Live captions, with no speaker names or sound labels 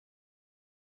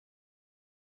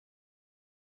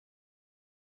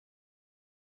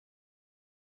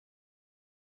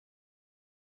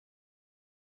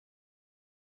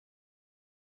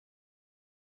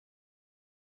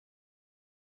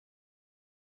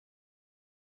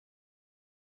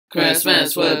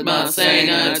Christmas with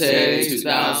MasinaT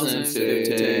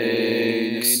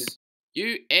 2015.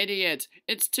 You idiot!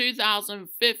 It's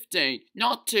 2015,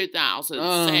 not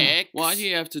 2006. Why do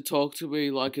you have to talk to me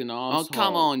like an arsehole? Oh,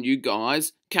 come on, you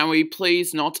guys. Can we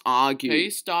please not argue? He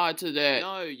started it.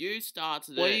 No, you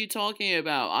started it. What are you talking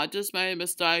about? I just made a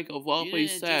mistake of what we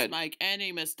said. You didn't just make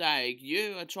any mistake.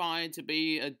 You are trying to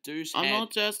be a douchehead. I'm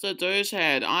not just a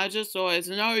douchehead. I just always...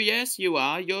 No, yes you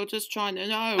are. You're just trying to...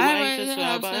 No, I'm trying to...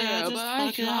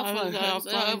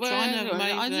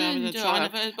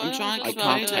 I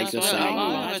can't take this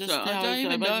anymore.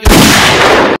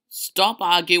 Stop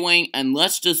arguing and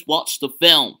let's just watch the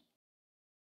film.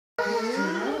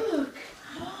 Look!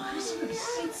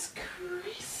 It's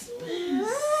Christmas!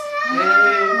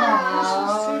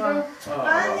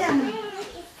 Vanya!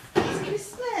 It's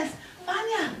Christmas!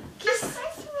 Vanya! Kiss!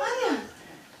 Vanya!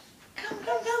 Come.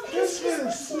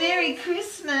 Kiss. Merry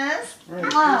Christmas!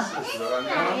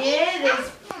 Yeah, there's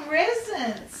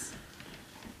presents!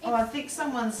 Oh, I think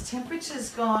someone's temperature's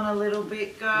gone a little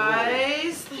bit,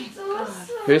 guys. Thank God.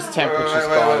 Whose temperature's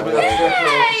gone?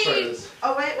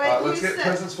 Oh, wait, let's get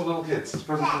presents for little kids.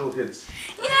 Presents for little kids.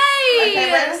 Yay!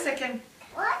 Okay, wait a second.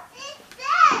 What is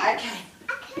that? Okay.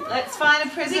 Let's find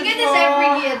a present We get this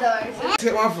every year though. Let's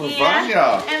get one for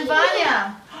Vanya. And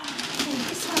Vanya. Oh,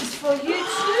 this one's for you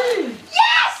too.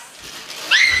 Yes!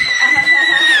 I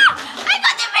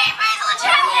got the Rainbow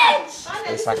Challenge!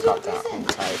 Yes, I got that on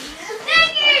tape.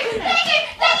 Thank you!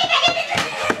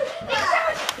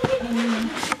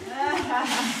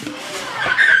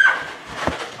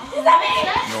 Is that me?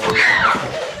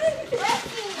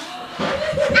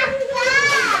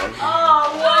 Oh,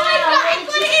 wow. What is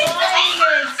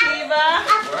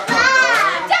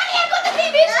Daddy, I got the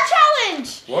Rainbow Challenge!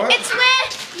 What? It's where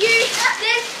you,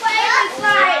 this way is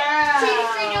like,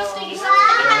 bring your sticky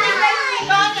something and then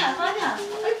Vanya,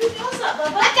 open yours up,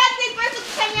 Bubba. I got big birds with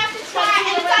the same you have to try and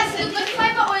it's like the good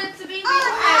flavor or it's a big the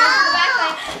back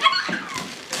way.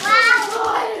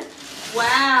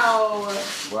 Wow.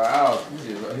 Wow.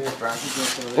 Here,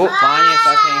 Francis. Oh, Vanya's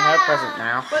opening her present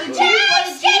now. What did you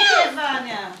get,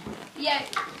 Vanya? Yeah.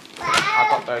 I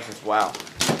got those as well.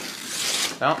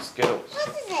 They're not Skittles. What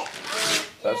is it?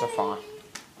 Those are fine.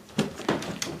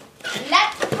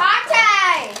 Let's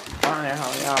party! Vanya,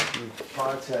 hurry up.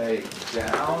 Party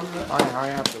down. Vanya,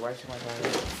 hurry up. You're wasting my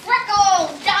time. Freckles!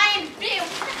 Giant big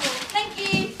freckles! Thank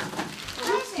you!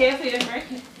 Just careful, you don't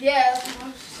break it. Yeah.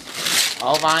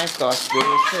 Oh, Vanya's got a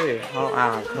Skittle too.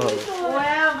 Oh, cool.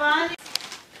 Wow, Vanya.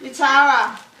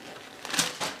 Yutara.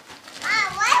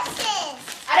 What's this?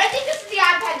 I don't think this is the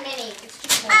iPad mini. It's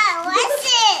just what's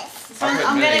this?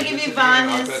 I'm going to give you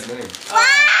Vanya's. Wow!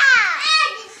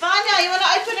 Vanya, you want to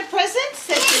open a present?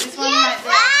 This one right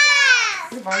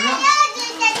there.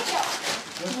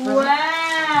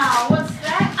 Wow, what's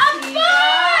that?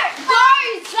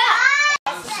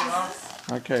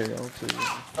 Okay, I'll see you.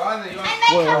 And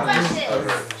makeup brushes.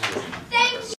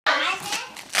 Thanks.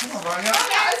 Come on, Vanya.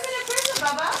 Vanya, open a present,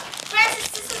 Bubba.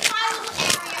 Francis, this is my little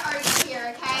area over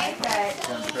here, okay? Okay.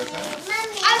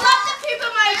 I love the poop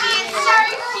emoji. It's so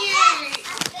cute.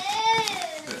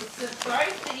 It's a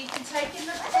boat that you can take in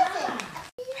the car.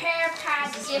 Pear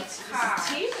pad gift card.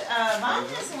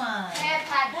 Vanya's one. Pear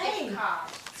pad gift card.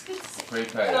 It's good to see.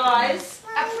 Prepaid. Guys,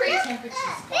 A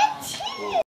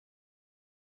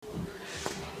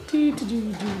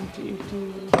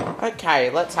Okay,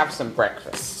 let's have some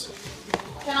breakfast.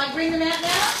 can I bring them out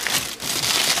now?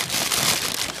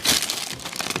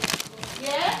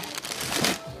 Yeah?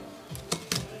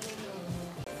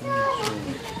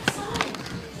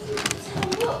 Let's have a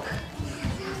look. I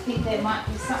think there might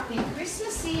be something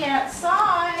Christmassy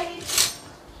outside.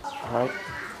 Right,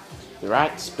 the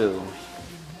right spoon.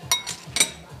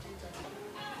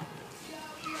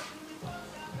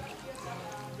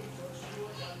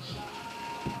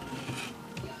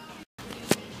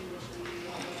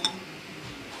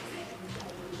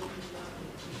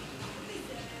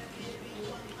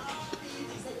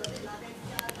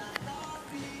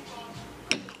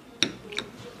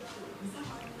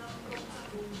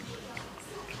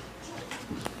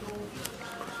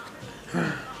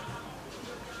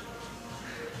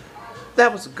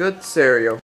 That was a good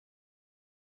cereal.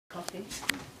 Coffee.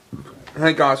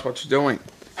 Hey guys, what you doing?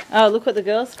 Oh, look what the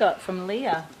girls got from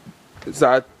Leah. Is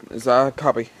that a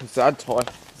cubby? Is that a toy?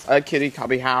 Is that a kitty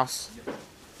cubby house?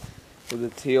 With the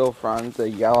teal front, the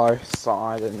yellow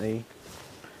side, and the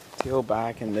teal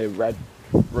back, and the red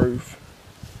roof.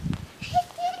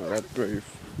 The red roof.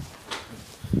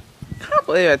 Can't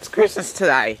believe it's Christmas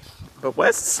today. But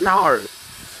where's the snow?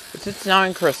 It's just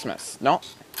snowing Christmas, not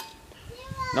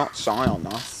shine on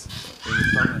us. In the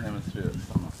southern hemisphere, it's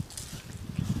summer.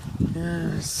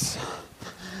 Yes.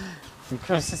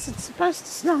 Because it's supposed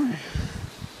to snow.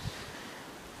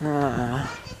 Wow,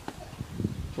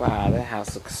 the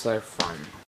house looks so fun.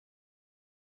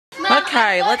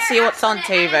 Okay, let's see what's on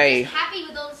TV. I'm happy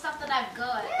with all the stuff that I've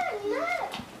got.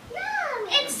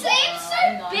 It seems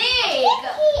so big.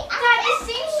 Dad, it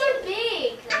seems so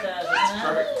big.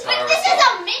 But this is a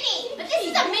mini. But this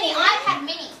is a mini iPad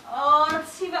mini. Oh,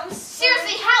 let's see what I'm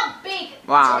Seriously, how big?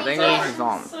 Wow, do they these get? need these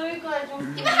on. so glad you're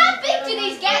Yeah, but how big do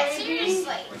these get?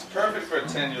 Seriously. It's perfect for a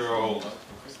 10-year-old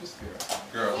Christmas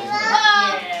girl, isn't it?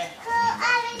 Yeah.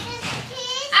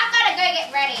 I've got to go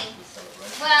get ready.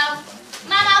 Well,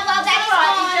 Mama, well,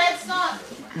 Dad's gone.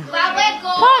 Well, we're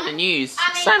gone. Oh, the news. I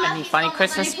mean, So well, many he's funny gone,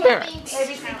 Christmas we're gonna be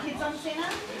spirits. ABC Kids on Cena?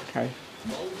 Okay.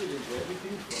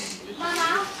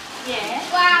 Mama,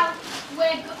 Yeah. wow,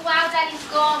 Daddy's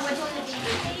gone. We're doing the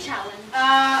BBC challenge.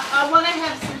 I want to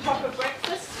have some proper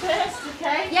breakfast first,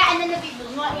 okay? Yeah, and then the BBC.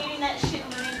 I'm not eating that shit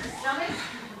on an empty stomach.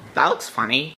 That looks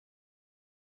funny.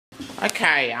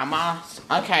 Okay, our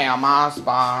Mars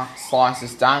bar slice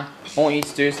is done. All you need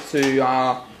to do is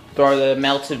to throw the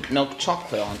melted milk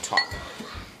chocolate on top.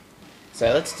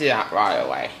 So let's do that right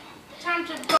away. Time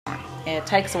to go. Yeah, it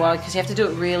takes a while because you have to do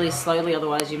it really slowly,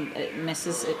 otherwise it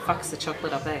fucks the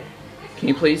chocolate up, eh? Can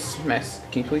you please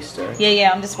stir?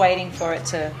 Yeah, I'm just waiting for it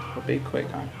to... It'll be quick,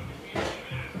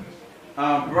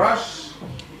 huh? Brush.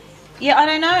 Yeah, I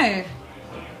don't know.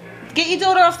 Get your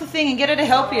daughter off the thing and get her to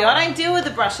help you. I don't deal with the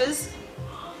brushes.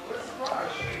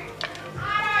 I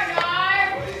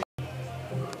don't know.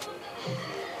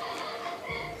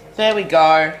 There we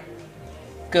go.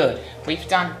 Good. We've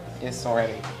done this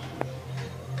already.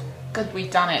 Good,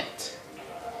 we've done it.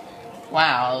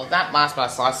 Wow, that Mars bar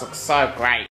slice looks so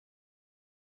great.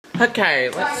 Okay,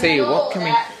 let's see. What can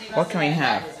we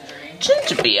have?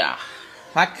 Ginger beer.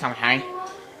 That can come, hey.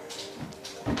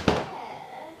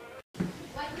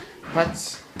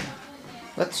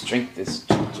 Let's drink this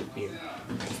ginger beer.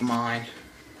 It's mine.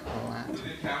 All that.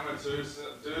 Camera too,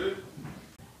 dude.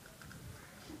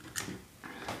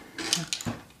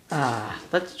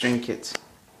 Let's drink it.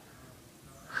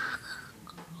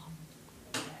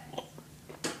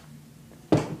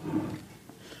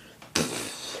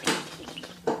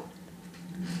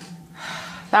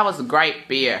 That was a great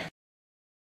beer.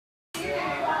 Oh,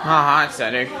 hi,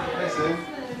 Sadu. Hey, Sue.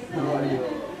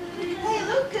 Hey,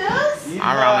 look, girls.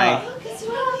 Hi, Ronnie.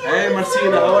 Hey,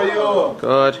 Masina, how are you?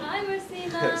 Good. Hi,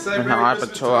 Masina. Say And Merry hi,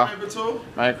 Christmas to Batua. Batua.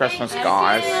 Merry Christmas,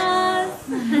 guys. How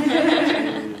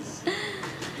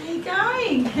you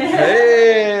going?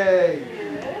 Hey!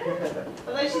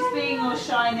 Although she's being all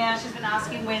shy now, she's been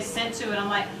asking where's Sentu, and I'm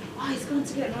like, oh, he's going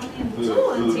to get Rami and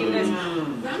Batul. And Tia goes,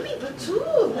 Rami,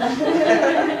 Batul.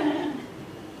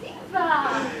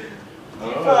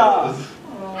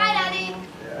 Hi, Daddy.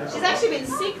 She's actually been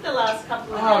sick the last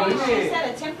couple of days. She's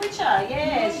had a temperature,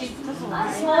 yeah. She's this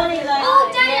morning, like, Oh,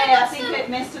 Daddy, I yeah, I got think some- it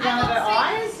messed with I one of got her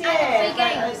eyes, fig- I got yeah. fig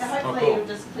But eggs. hopefully cool. it'll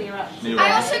just clear up. I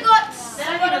also got That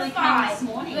only got a really came 5, this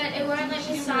morning. but it won't let me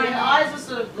Her sign eyes it. were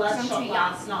sort of bloodshot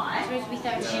last night. Supposed to be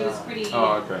 13. She was pretty.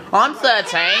 Oh, okay. I'm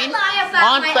 13. Lie about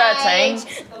I'm my 13. age.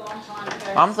 Took a long time to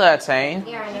go. I'm 13.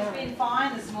 Yeah, I She's know. been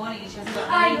fine this morning. She hasn't got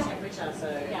I any know. temperature, so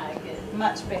Yeah, good.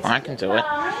 much better. I can do it.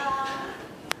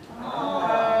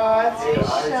 Oh, too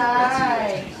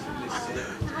shy.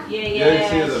 Yeah, Yeah,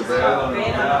 she has a she's red got on her red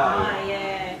on her eye. eye,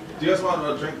 yeah. Do you guys want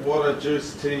to drink water,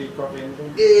 juice, tea, coffee,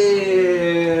 anything?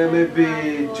 Yeah,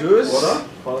 maybe juice. Water?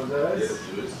 Apologize.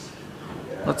 Yeah, juice.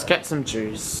 Let's get some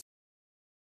juice.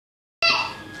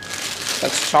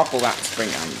 Let's chop all that spring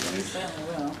onion. Certainly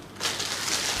will.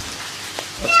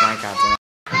 Let's make our dinner.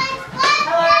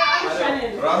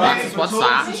 Hello, I'm Shannon. What's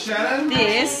that? Shannon?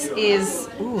 This is,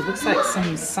 ooh, looks like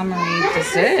some summery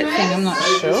dessert thing, I'm not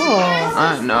sure.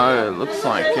 I don't know, it looks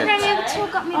like it.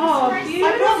 Oh,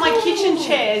 I brought my kitchen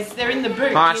chairs. They're in the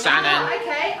boot. Hi, You know? Shannon.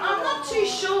 Okay, I'm not too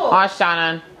sure. Hi,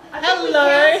 Shannon. Hello,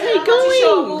 how you going?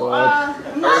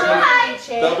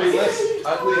 They'll be less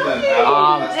ugly than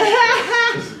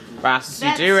Russ, you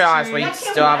do realise we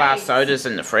still have our sodas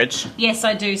in the fridge? Yes,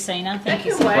 I do, Sina. Thank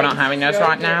you. We're not having those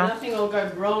right now? Nothing will go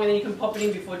wrong, and then you can pop it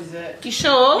in before dessert. You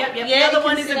sure? Yep. Yeah, the other you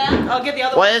one can is sit a. down. I'll get the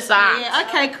other What one. is that? Yeah,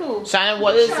 okay, cool. Shannon,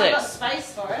 what is I've got it?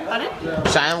 space for it. Pardon?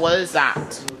 Shannon, what is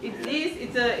that? It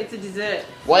is. It's a dessert.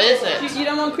 What is it? You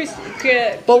don't want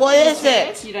But what is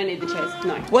it? You don't need the chase.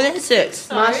 No. What is it?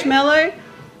 Marshmallow,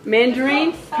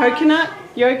 mandarin, coconut,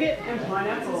 yogurt, and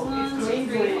pineapple. It's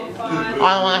Queensland. I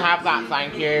don't want to have that,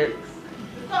 thank you.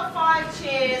 We've got 5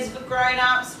 chairs for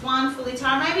grown-ups, 1 fully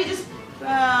timed. Maybe just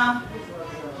 1,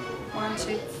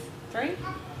 2, 3.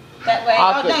 That way.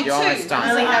 I'll Oh, put no, yours 2. down. I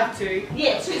only have 2.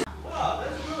 Yeah, 2.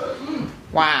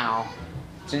 Wow.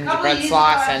 gingerbread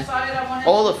slice, and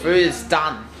all the food is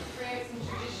done.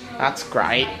 That's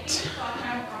great.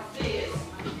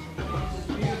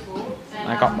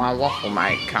 I got my waffle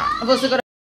maker. I've also got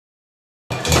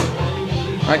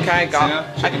Okay,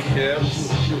 Chicken curves.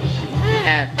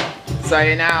 Yeah. So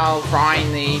you're now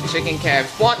frying the chicken curves.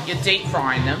 What? You're deep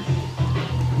frying them?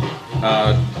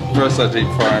 First I deep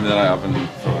fry them, then I oven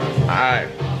fry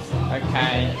them. Oh.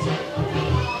 Okay.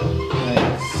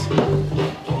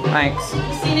 Thanks.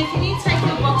 Masina, can you take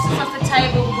your boxes off the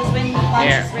table because when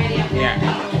lunch is ready, I'm going to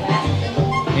handle that.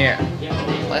 Yeah.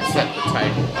 Let's set the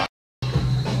table.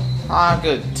 Ah,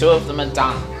 good. 2 of them are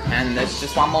done. And there's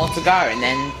just 1 more to go, and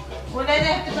then... Well, then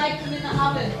they have to bake them in the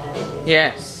oven.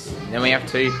 Yes. Then we have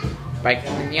to bake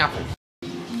them in the oven.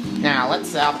 Now, let's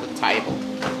set up the table.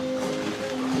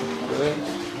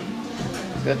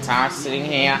 Good task sitting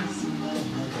here.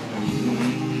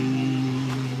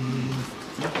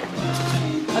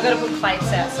 I've got to put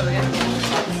plates out, so we're going to put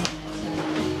plates.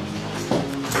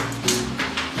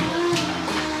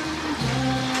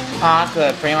 Ah,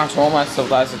 good. Pretty much almost all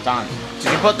those are done.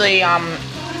 Did you put the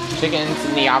chickens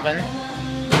in the oven?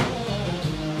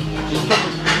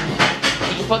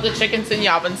 Did you put the chickens in the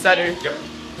oven, Sadu? Yep.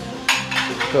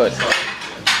 Good.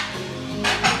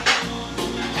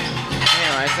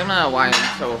 Anyways, I'm gonna wait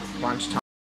until lunchtime.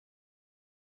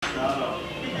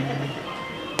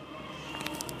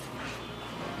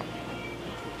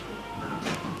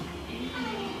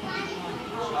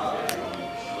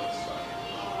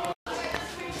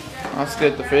 That's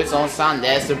good. The food's on sun.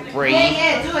 There's the brie.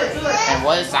 Yeah, do it. And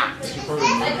what is that?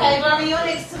 Okay, Robbie, you're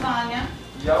next to Vanya.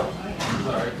 Yep.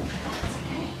 Sorry.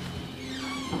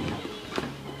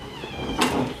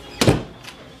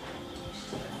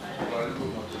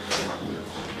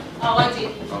 Oh, I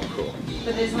did. Oh, cool.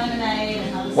 But there's lemonade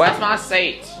and other Where's stuff. my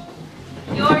seat?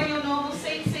 You're in your normal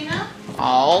seat, Sina?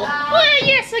 Oh. Well,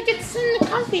 yes, I get to sit in the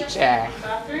comfy chair.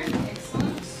 Bathroom,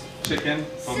 excellent. Chicken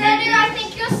for me. Sedu, I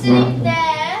think you're sitting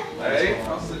there. Hey,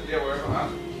 I'll sit, yeah, wherever I'm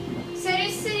at.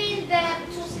 Sedu's sitting there,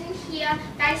 Patrol's sitting here,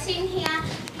 Guy's sitting here,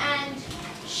 and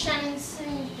Shannon's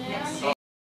sitting there. Oh,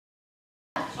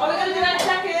 we're going to do our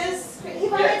crackers. You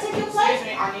want to take your plate? Excuse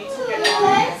me, I need to Your get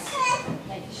legs?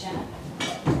 Thank you, Shannon.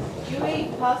 Do you eat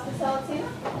pasta salad, Tina?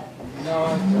 No, I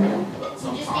don't. But Just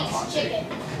eats chicken.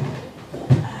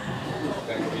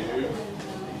 Thank you.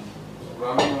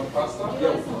 Ramen or pasta?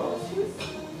 Yep.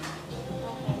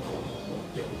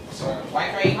 Sorry.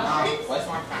 Wait, where's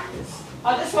my crackers?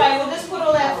 Oh, this way. We'll just put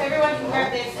all our... Everyone can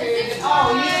grab their food.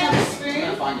 Oh, we need another I'm spoon.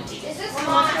 gonna find the chicken. Is this One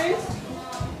more mine? spoon.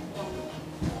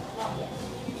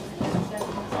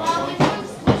 Well, which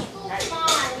one's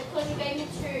mine? Because you gave me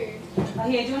 2. Oh,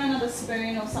 here, do you want another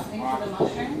spoon or something for the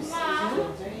mushrooms? Mom,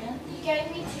 Yeah. you gave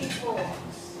me 2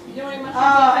 forks.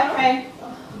 Oh, okay.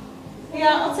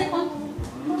 Yeah, I'll take one.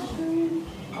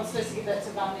 I was supposed to give that to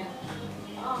Vanya.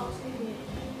 Oh,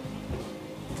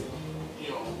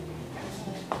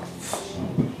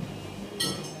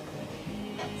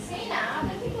 Sina, I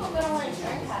think people are going to want to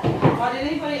drink out of it. Why did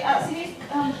anybody see these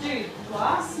do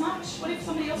glass much? What if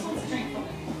somebody else wants to drink from it?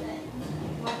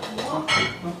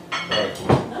 Very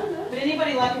cool. Would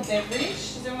anybody like a beverage?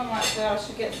 Does everyone like that? I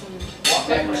should get some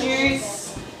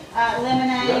juice,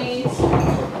 lemonade.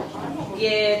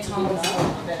 Yeah, Tom's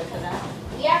better for that.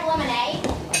 You have lemonade?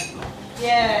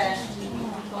 Yeah.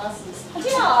 Glasses.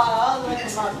 Yeah, I'll like a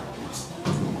mug.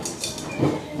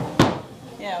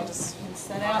 Yeah, I'll just rinse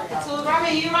that out. So, Rami,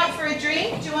 are you right for a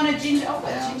drink? Do you want a ginger? Oh,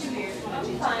 got ginger beer if you want a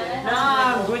ginger beer. No,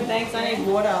 I'm good, thanks. I need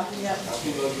water. Yep.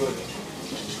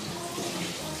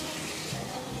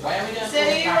 Why are we doing So,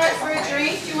 are you right for a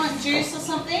drink? Do you want juice or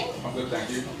something? I'm good, thank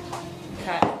you.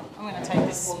 Okay. I'm going to take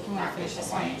this. I'm going to finish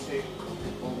this one.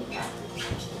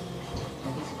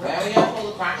 Where are we going to pull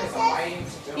the crackers? I'm waiting to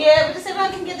do it. Yeah, but just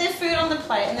everyone can get their food on the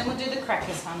plate and then we'll do the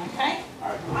crackers, hon, okay? I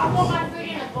want my food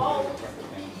in a bowl.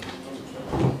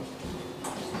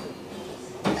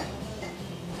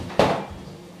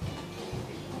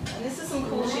 And this is some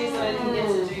cool cheese that I didn't get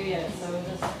to do yet, so we'll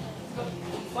just...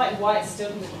 It's like white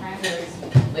stilled with cranberries.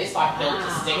 At least I peeled the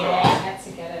sticker Yeah, I off. had to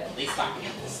get it. At least I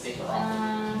peeled the sticker off.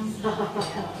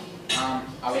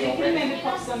 Are So we you all can ready? maybe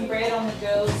pop some bread on the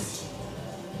girls'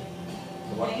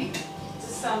 What? thing.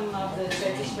 Just some of the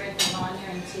Turkish bread for Vanya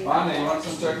and Tia. Vanya, you want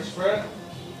some Turkish bread?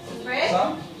 Bread?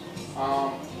 Some?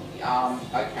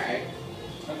 Okay.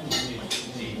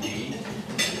 GD.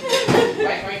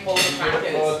 Wait, can we pull the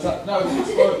crackers? No,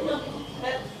 it's good.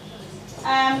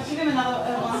 Give him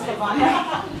another one for Vanya.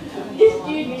 Can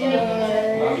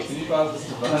you pass this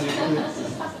to Vanya,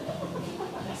 please?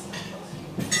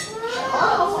 Oh,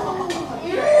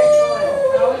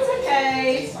 it's okay.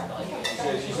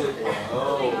 She said,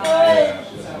 oh, yeah.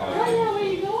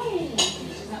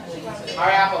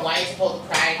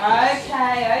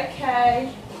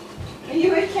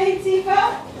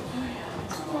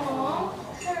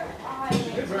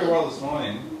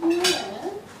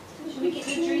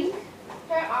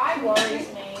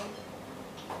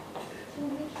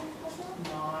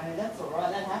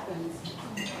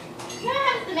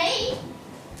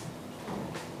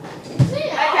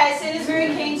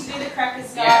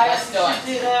 should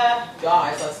do the...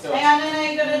 Guys, let's do it. Hang on, no,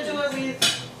 you gotta do it with...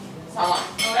 Someone.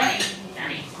 Alright.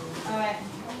 Alright.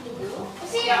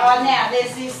 Oh, now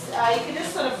there's this, you can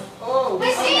just sort of... Oh.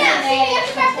 Wait, see, you have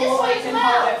to grab this one You as can well.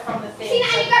 hold it from the thing. See,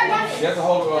 now you grab one. You have to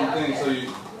hold it on the thing so you.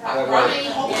 That way.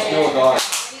 Still got it.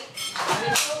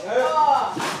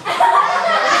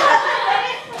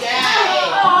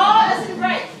 Oh, this is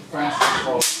great. Francis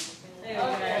hold.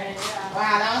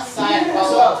 Wow, that was so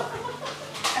cool.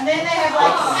 And then they have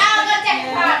like... Oh, I got that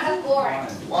part. That's boring.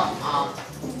 What?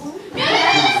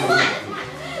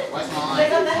 Where's They mine?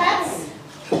 got the hats?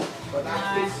 They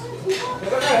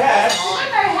got no hats.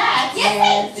 No hats. Yes,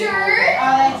 they do.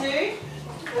 Oh, they do?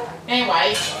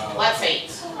 Anyways, let's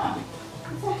eat.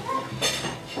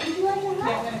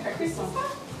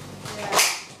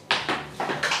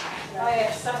 Oh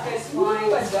yeah, stuff goes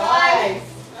flying.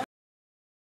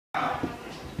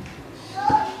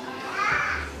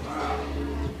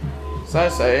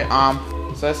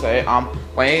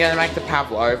 When are you gonna make the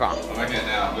pavlova? I'm making it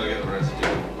now. I'm gonna get the recipe.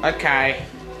 Okay.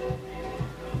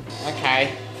 Okay.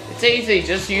 It's easy,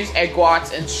 just use egg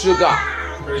whites and sugar.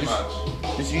 Pretty much.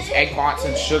 Just use egg whites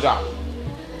and sugar.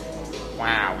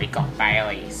 Wow, we got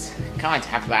Baileys. Can't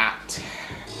have that.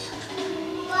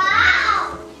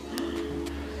 Wow.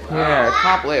 Yeah, I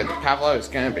can't believe the pavlova is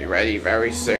gonna be ready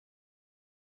very soon.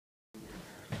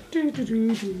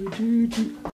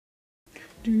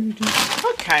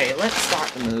 Okay, let's start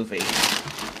the movie.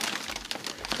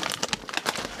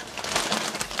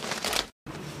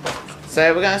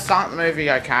 So we're gonna start the movie,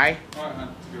 okay? Alright,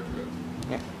 man. Let's go for it.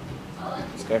 Yeah,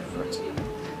 let's go for it.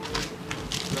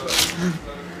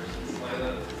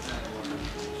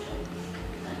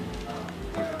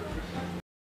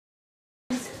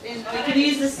 We can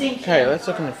use the sink. Okay, let's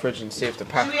look in the fridge and see if the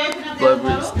Should we open up the pavlova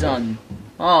is envelope? done.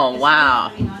 Oh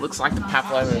wow, looks like the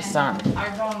pavlova is done. I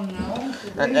don't know.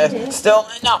 And there's still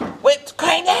enough whipped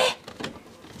cream there.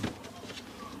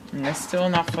 And there's still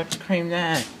enough whipped cream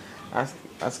there.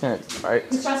 That's gonna be great.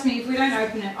 Trust me, if we don't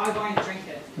open it, I won't drink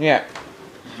it. Yeah.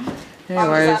 I was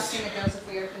Anyways. asking the girls if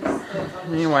we open this.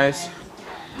 Anyways.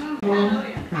 Oh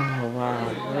wow,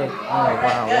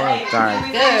 what a day.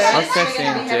 Let's go see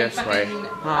him this way.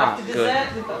 Ah, After good.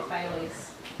 dessert, we've got Baileys.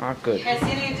 Ah, good. Okay, so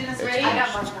your dinner's ready? I got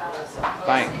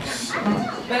Thanks.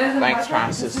 Thanks,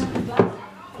 Francis. I don't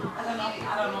know.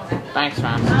 Thanks,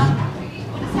 Francis.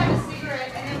 We'll just have a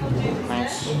cigarette and then we'll do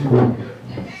Thanks. dessert.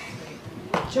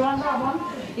 Do you want that one?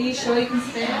 Are you sure you can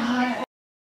spare?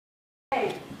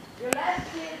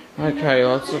 Okay,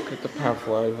 let's look at the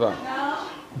pavlova.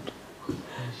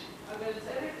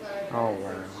 Oh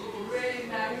wow.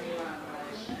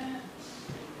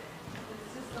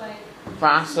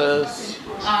 Francis.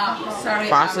 Sorry.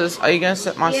 Francis, are you gonna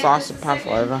set my slice of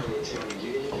pavlova?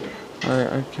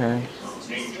 Oh, okay.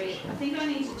 I think I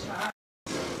need to try.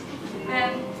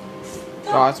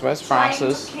 Guys, where's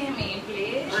Francis?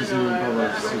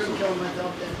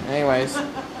 Anyways.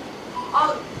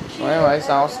 Anyways,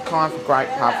 that was kind of a great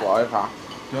pavlova.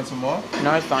 You want some more?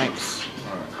 No thanks.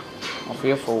 Alright. I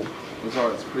feel full. It's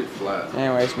alright, it's pretty flat.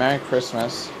 Anyways, Merry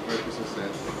Christmas. Merry Christmas, Dan.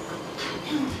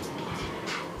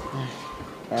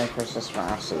 Merry Christmas,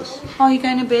 Francis. Oh, you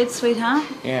going to bed, sweetheart?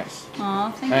 Yes.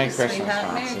 Oh, thank Merry you, Christmas, sweetheart.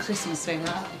 Merry Francis. Christmas,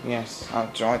 sweetheart. Yes, I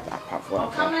enjoyed that I'll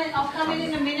pavlova. come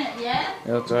in a minute, yeah?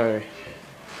 It'll do.